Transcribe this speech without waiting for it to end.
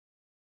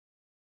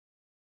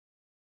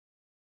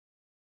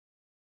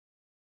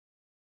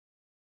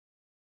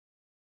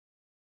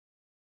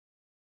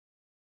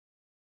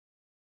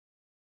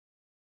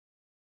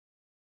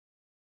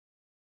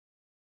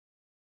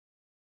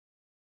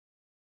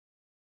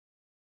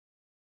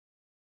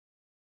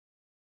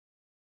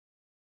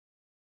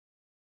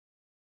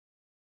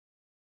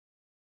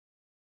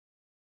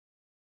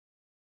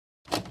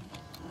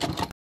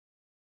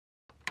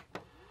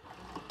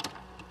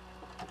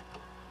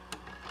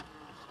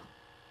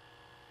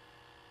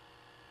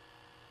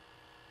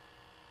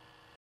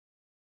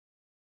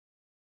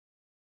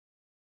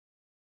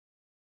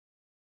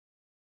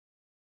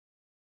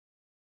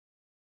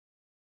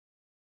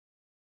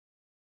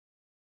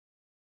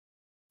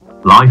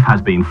Life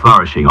has been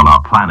flourishing on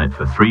our planet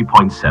for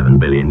 3.7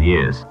 billion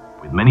years,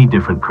 with many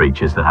different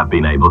creatures that have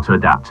been able to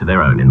adapt to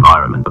their own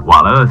environment. But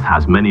while Earth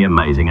has many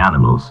amazing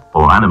animals,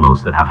 or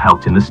animals that have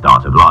helped in the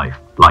start of life,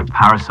 like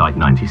Parasite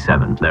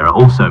 97, there are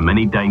also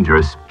many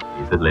dangerous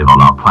species that live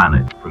on our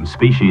planet, from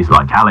species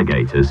like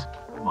alligators,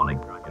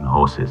 demonic dragon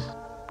horses,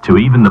 to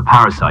even the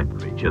parasite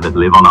creature that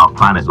live on our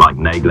planet like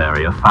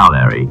Naegleria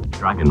fowleri,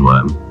 dragon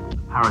worm, the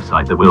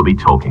parasite that we'll be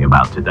talking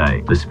about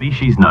today. The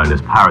species known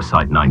as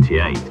Parasite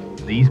 98.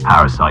 These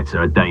parasites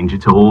are a danger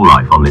to all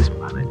life on this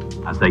planet,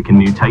 as they can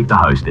mutate the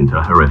host into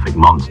a horrific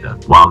monster.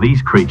 While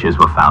these creatures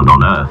were found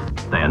on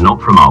Earth, they are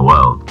not from our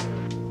world.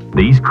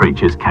 These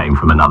creatures came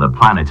from another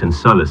planet and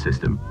solar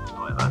system.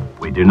 However,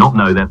 we do not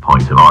know their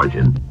point of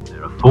origin.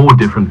 There are 4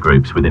 different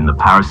groups within the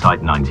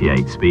Parasite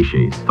 98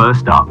 species.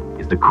 First up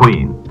is the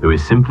queen, who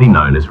is simply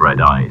known as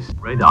Red Eyes.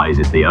 Red Eyes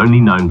is the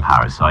only known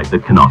parasite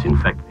that cannot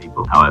infect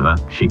people. However,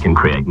 she can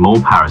create more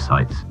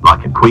parasites,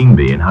 like a queen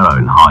bee in her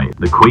own hive.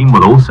 The queen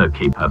will also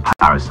keep her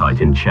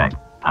parasite in check,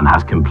 and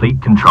has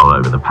complete control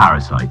over the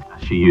parasite,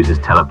 as she uses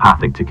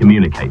telepathic to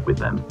communicate with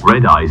them.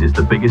 Red Eyes is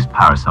the biggest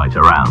parasite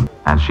around,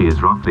 as she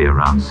is roughly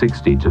around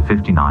 60 to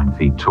 59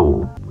 feet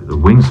tall, with a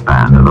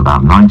wingspan of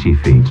about 90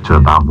 feet to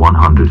about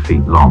 100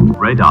 feet long.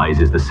 Red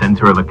Eyes is the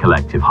center of a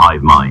collective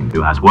hive mind,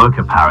 who has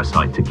worker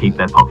parasite to keep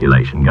their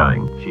population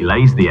going. She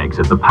lays the eggs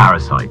of the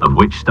parasite, of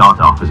which start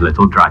off as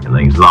little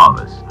dragonlings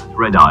larvae.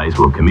 Red Eyes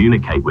will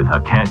communicate with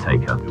her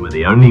caretaker, who are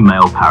the only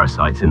male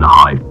parasites in the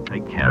hive to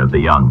take care of the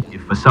young.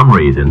 If for some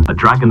reason a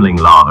dragonling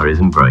larva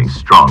isn't growing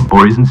strong,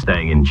 or isn't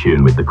staying in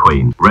tune with the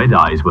queen, Red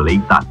Eyes will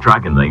eat that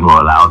dragonling or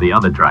allow the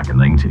other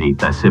dragonling to eat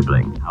their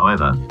sibling.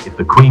 However, if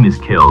the queen is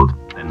killed,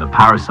 then the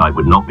parasite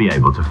would not be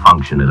able to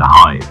function as a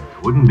hive.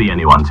 There wouldn't be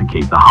anyone to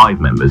keep the hive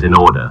members in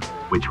order,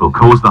 which will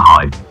cause the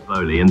hive to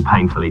slowly and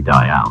painfully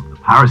die out. The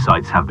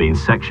parasites have been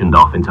sectioned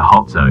off into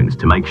hot zones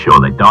to make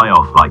sure they die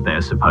off like they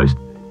are supposed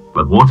to.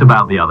 But what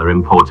about the other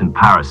important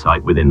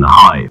parasite within the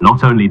hive?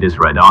 Not only does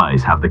Red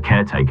Eyes have the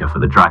caretaker for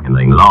the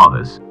dragonling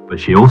larvae, but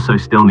she also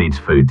still needs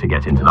food to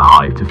get into the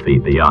hive to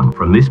feed the young.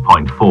 From this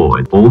point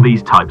forward, all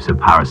these types of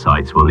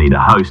parasites will need a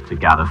host to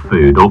gather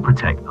food or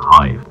protect the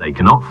hive. They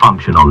cannot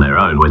function on their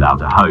own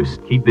without a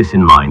host. Keep this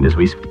in mind as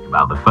we speak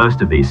about the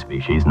first of these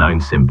species, known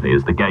simply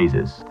as the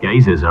gazers.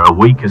 Gazers are a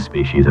weaker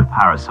species of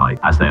parasite,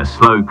 as they are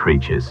slow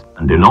creatures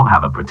and do not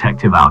have a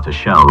protective outer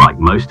shell like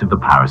most of the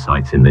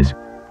parasites in this.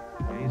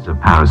 If a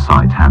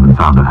parasite haven't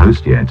found a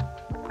host yet,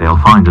 they'll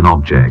find an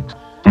object,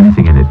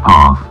 anything in its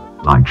path,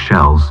 like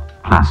shells,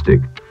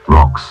 plastic,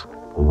 rocks,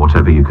 or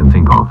whatever you can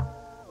think of.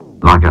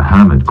 Like a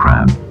hermit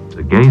crab,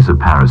 the gazer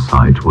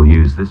parasite will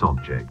use this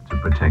object to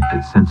protect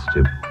its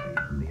sensitive body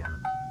from the elements.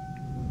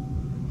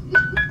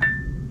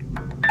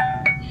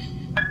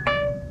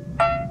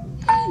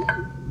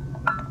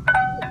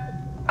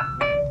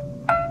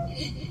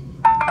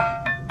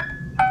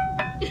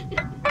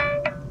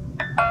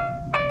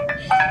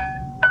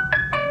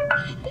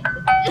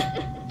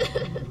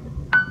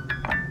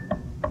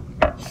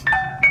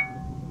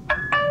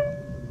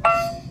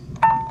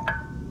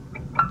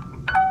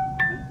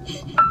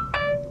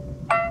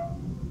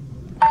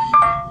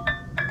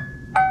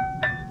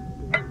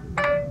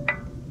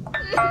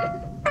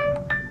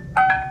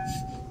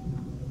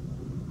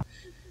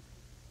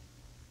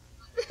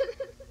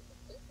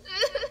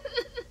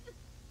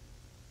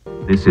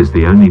 This is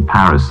the only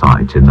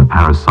parasite in the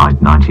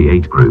Parasite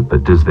 98 group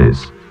that does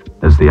this,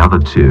 as the other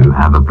 2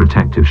 have a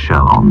protective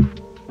shell on.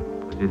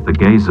 But if the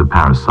gazer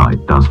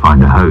parasite does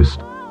find a host,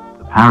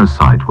 the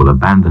parasite will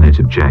abandon its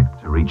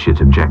object to reach its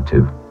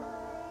objective.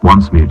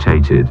 Once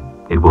mutated,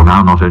 it will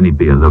now not only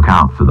be a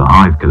lookout for the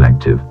hive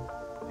collective,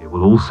 it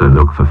will also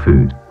look for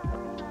food.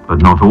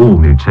 But not all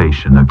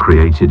mutation are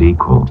created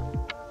equal.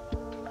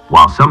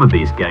 While some of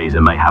these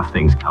gazer may have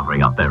things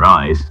covering up their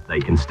eyes,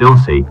 they can still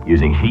see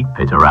using heat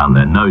pit around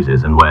their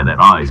noses and where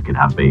their eyes could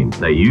have been.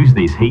 They use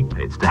these heat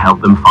pits to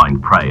help them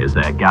find prey as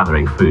they are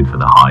gathering food for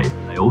the hive.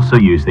 They also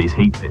use these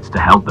heat pits to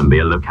help them be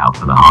a lookout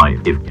for the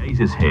hive. If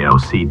gazers hear or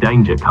see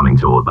danger coming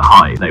toward the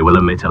hive, they will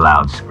emit a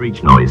loud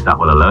screech noise that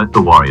will alert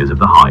the warriors of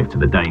the hive to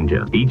the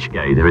danger. Each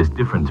gazer is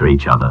different to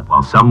each other.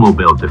 While some will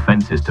build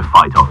defenses to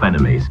fight off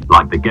enemies,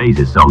 like the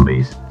gazer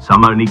zombies,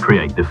 some only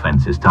create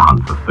defenses to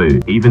hunt for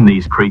food. Even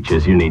these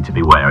creatures you need to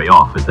be wary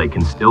of, as they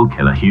can still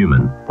kill a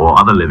human or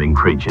other living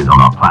creatures on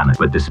our planet.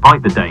 But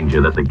despite the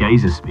danger that the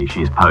gazer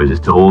species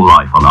poses to all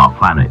life on our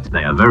planet,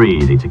 they are very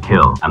easy to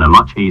kill and are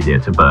much easier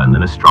to burn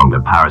than a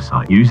stronger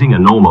parasite. Using a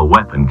normal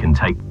weapon can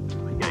take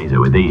the gazer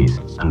with ease,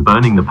 and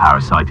burning the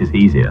parasite is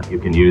easier. You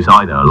can use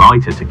either a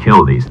lighter to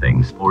kill these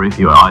things, or if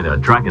you are either a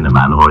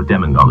dragonaman or a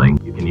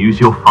demongoling, you can use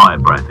your fire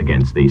breath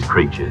against these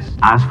creatures.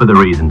 As for the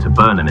reason to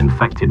burn an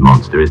infected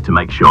monster is to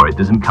make sure it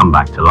doesn't come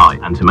back to life,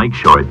 and to make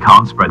sure it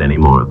can't spread any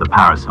more of the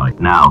parasite.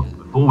 Now,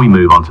 before we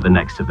move on to the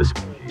next of the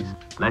species,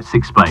 let's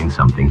explain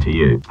something to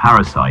you.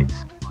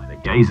 Parasites, either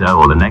gazer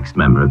or the next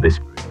member of this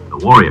group, the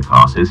warrior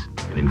classes,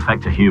 can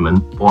infect a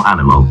human or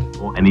animal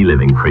or any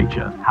living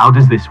creature. How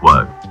does this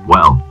work?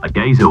 Well, a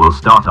gazer will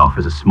start off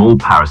as a small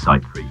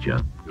parasite creature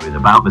who who is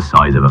about the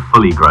size of a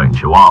fully grown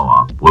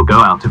chihuahua, will go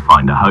out to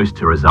find a host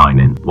to resign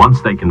in.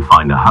 Once they can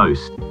find a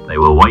host, they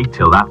will wait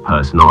till that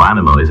person or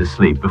animal is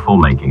asleep before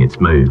making its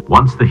move.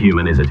 Once the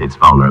human is at its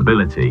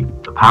vulnerability,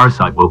 the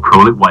parasite will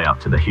crawl its way up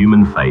to the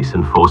human face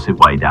and force its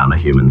way down a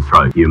human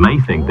throat. You may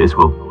think this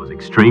will cause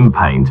extreme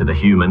pain to the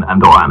human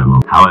and or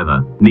animal.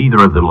 However, neither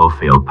of them will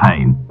feel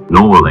pain,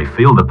 nor will they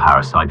feel the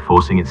parasite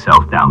forcing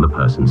itself down the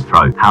person's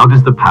throat. How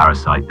does the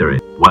parasite do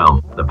it?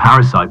 Well, the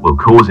parasite will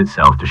cause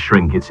itself to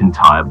shrink its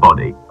entire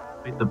body,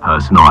 fit the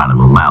person or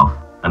animal mouth,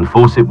 and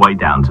force its way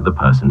down to the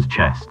person's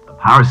chest. The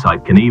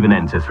parasite can even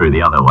enter through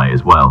the other way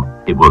as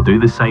well. It will do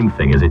the same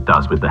thing as it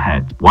does with the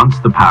head. Once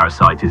the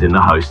parasite is in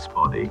the host's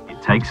body,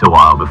 it takes a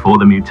while before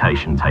the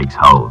mutation takes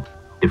hold.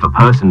 If a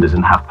person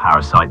doesn't have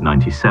Parasite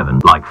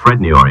 97, like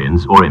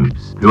Fredniorians or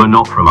imps, who are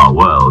not from our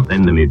world,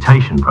 then the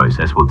mutation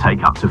process will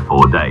take up to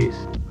 4 days.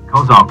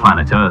 Because our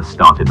planet Earth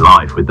started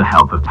life with the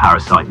help of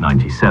Parasite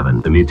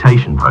 97, the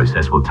mutation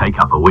process will take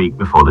up a week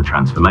before the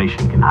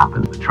transformation can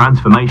happen. The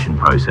transformation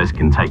process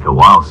can take a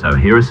while, so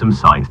here are some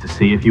signs to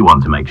see if you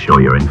want to make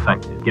sure you're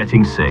infected.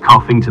 Getting sick,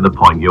 coughing to the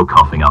point you're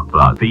coughing up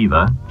blood,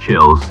 fever,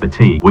 chills,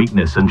 fatigue,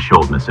 weakness and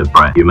shortness of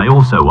breath. You may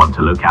also want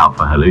to look out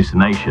for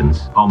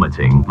hallucinations,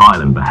 vomiting,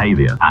 violent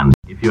behavior, and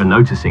if you are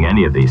noticing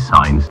any of these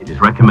signs, it is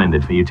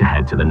recommended for you to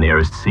head to the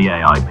nearest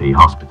CAIP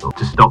hospital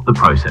to stop the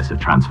process of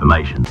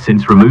transformation,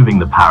 since removing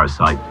the parasite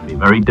can be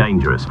very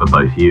dangerous for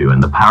both you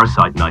and the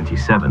Parasite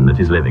 97 that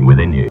is living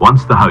within you.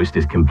 Once the host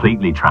is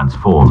completely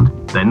transformed,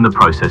 then the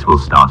process will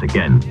start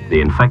again.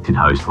 The infected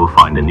host will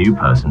find a new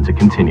person to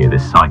continue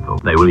this cycle.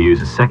 They will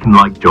use a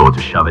second-like jaw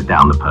to shove it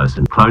down the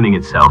person, cloning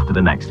itself to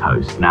the next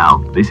host. Now,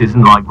 this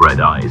isn't like red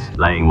eyes,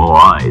 laying more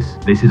eyes.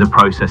 This is a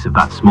process of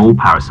that small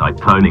parasite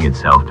cloning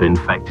itself to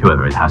infect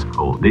whoever it has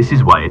caught. This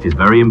is why it is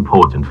very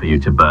important for you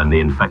to burn the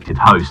infected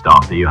host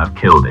after you have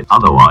killed it.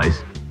 Otherwise,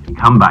 it can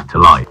come back to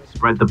life,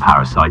 spread the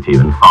parasite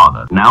even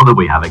farther. Now that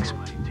we have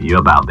explained to you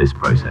about this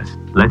process,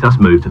 let us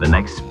move to the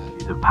next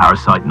species of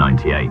Parasite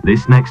 98.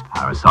 This next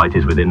parasite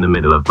is within the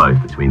middle of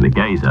both between the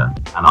gazer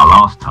and our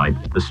last type,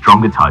 the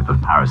stronger type of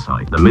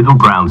parasite. The middle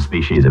ground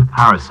species of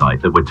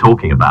parasite that we're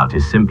talking about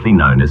is simply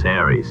known as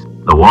Aries,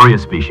 the warrior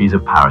species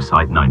of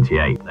Parasite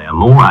 98. They are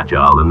more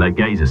agile than their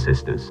gazer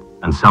sisters,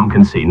 and some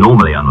can see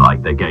normally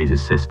unlike their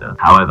gazer's sister.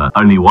 However,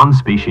 only one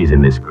species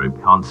in this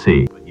group can't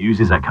see, but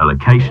uses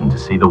echolocation to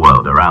see the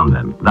world around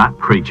them. That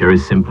creature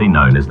is simply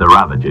known as the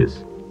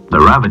Ravagers. The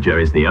Ravager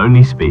is the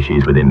only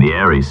species within the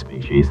Aries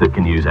species that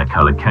can use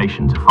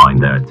echolocation to find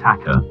their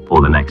attacker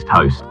or the next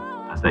host,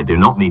 as they do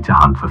not need to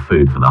hunt for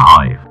food for the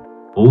hive.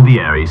 All the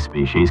Aries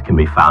species can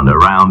be found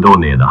around or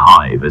near the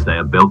hive, as they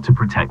are built to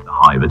protect the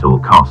hive at all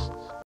costs.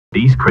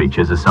 These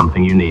creatures are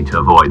something you need to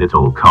avoid at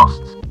all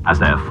costs, as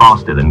they are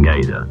faster than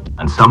gazer,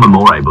 and some are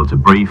more able to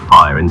breathe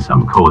fire in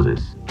some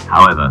causes.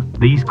 However,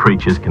 these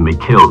creatures can be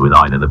killed with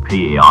either the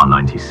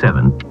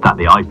PER-97 that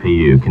the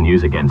IPU can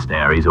use against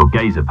Aries or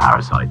gazer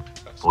parasite,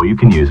 or you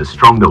can use a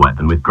stronger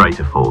weapon with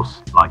greater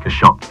force, like a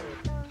shotgun.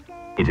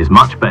 It is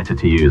much better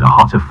to use a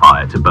hotter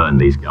fire to burn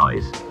these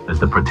guys, as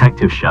the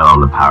protective shell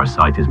on the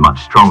parasite is much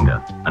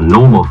stronger, and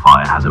normal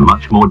fire has a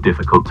much more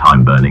difficult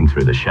time burning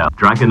through the shell.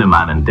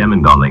 Dragonaman and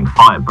Demongolling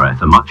fire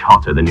breath are much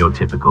hotter than your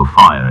typical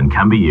fire and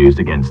can be used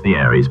against the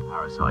Aries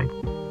parasite.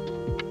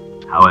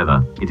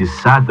 However, it is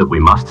sad that we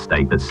must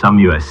state that some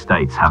US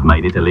states have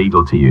made it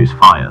illegal to use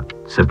fire,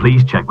 so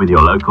please check with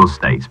your local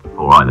states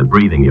before either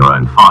breathing your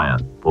own fire,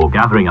 or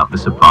gathering up the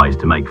supplies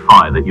to make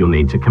fire that you'll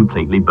need to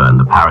completely burn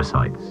the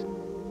parasites.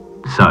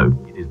 So,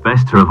 it is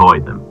best to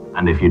avoid them,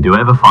 and if you do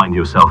ever find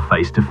yourself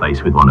face to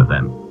face with one of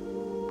them,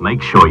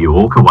 make sure you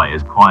walk away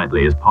as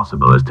quietly as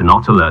possible as to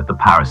not alert the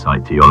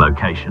parasite to your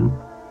location.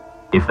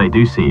 If they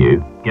do see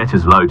you, get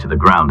as low to the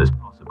ground as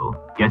possible,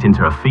 get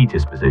into a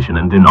fetus position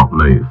and do not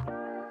move.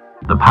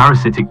 The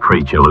parasitic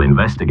creature will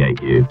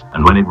investigate you,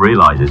 and when it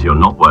realizes you're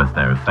not worth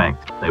their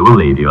effect, they will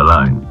leave you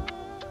alone.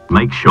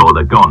 Make sure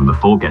they're gone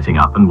before getting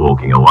up and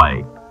walking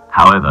away.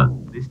 However,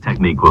 this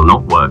technique will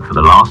not work for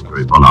the last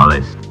group on our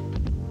list.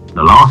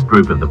 The last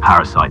group of the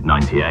Parasite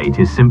 98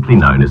 is simply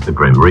known as the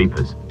Grim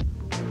Reapers.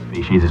 The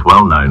species is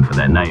well known for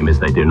their name, as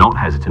they do not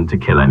hesitate to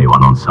kill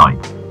anyone on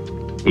sight,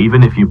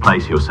 even if you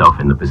place yourself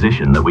in the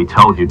position that we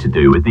told you to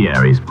do with the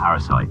Aries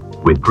parasite.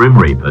 With Grim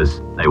Reapers,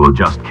 they will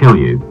just kill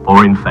you,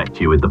 or infect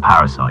you with the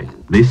parasite.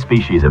 This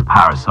species of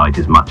parasite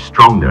is much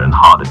stronger and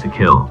harder to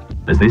kill,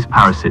 as this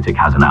parasitic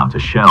has an outer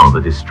shell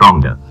that is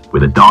stronger,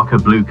 with a darker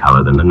blue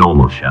color than the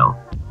normal shell.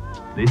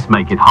 This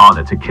makes it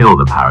harder to kill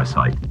the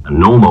parasite, and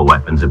normal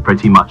weapons are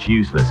pretty much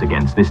useless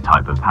against this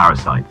type of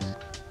parasites.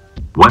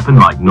 Weapons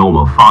like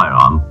normal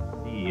firearm,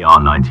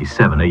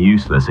 PER-97 are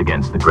useless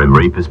against the Grim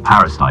Reapers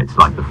parasites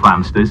like the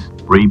Flamsters,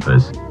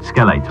 Reapers,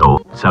 Skeletor,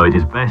 so it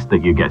is best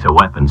that you get a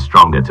weapon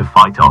stronger to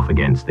fight off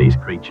against these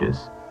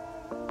creatures.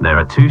 There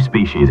are two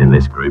species in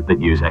this group that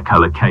use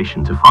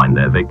echolocation to find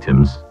their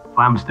victims,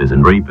 Flamsters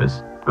and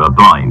Reapers, who are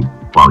blind,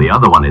 while the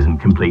other one isn't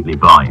completely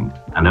blind,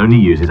 and only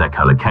uses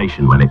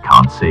echolocation when it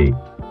can't see.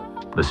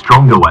 The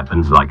stronger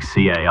weapons like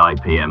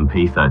CAIP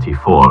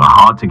MP34 are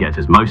hard to get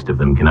as most of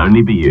them can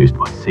only be used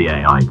by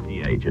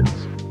CAIP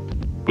agents.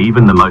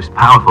 Even the most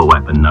powerful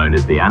weapon known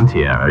as the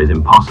Anti-Air is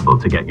impossible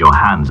to get your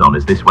hands on,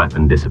 as this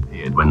weapon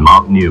disappeared when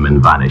Mark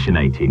Newman vanished in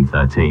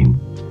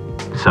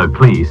 1813. So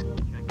please,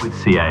 check with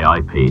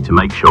CAIP to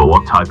make sure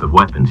what type of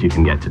weapons you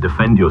can get to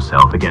defend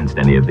yourself against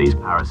any of these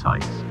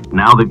parasites.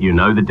 Now that you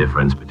know the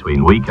difference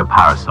between weaker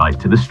parasite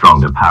to the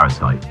stronger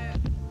parasite,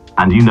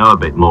 and you know a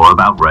bit more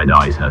about Red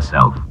Eyes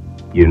herself,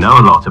 you know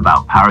a lot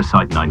about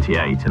Parasite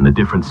 98 and the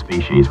different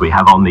species we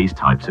have on these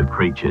types of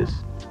creatures.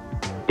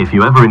 If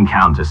you ever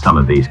encounter some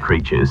of these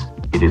creatures,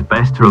 it is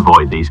best to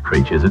avoid these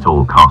creatures at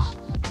all costs.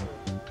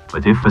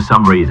 But if for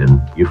some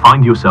reason, you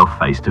find yourself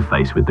face to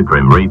face with the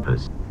Grim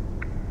Reapers,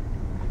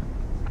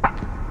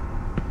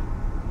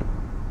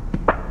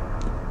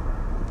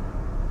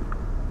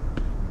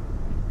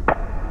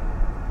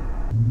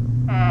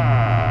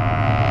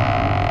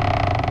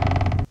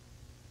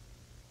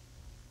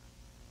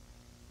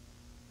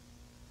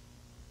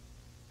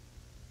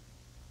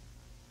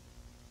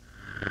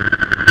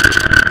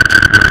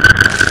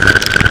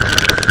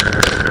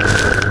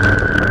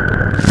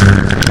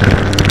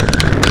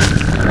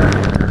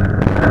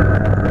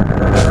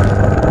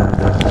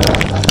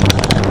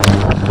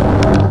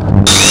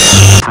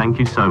 thank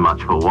you so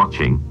much for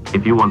watching.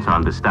 If you want to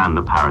understand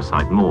the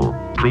parasite more,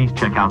 please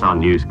check out our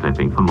news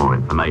clipping for more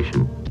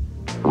information.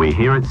 We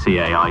here at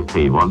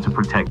CAIP want to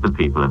protect the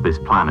people of this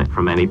planet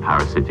from any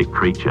parasitic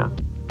creature.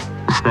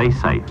 Stay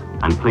safe,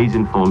 and please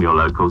inform your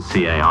local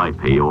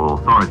CAIP or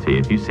authority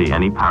if you see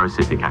any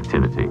parasitic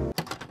activity.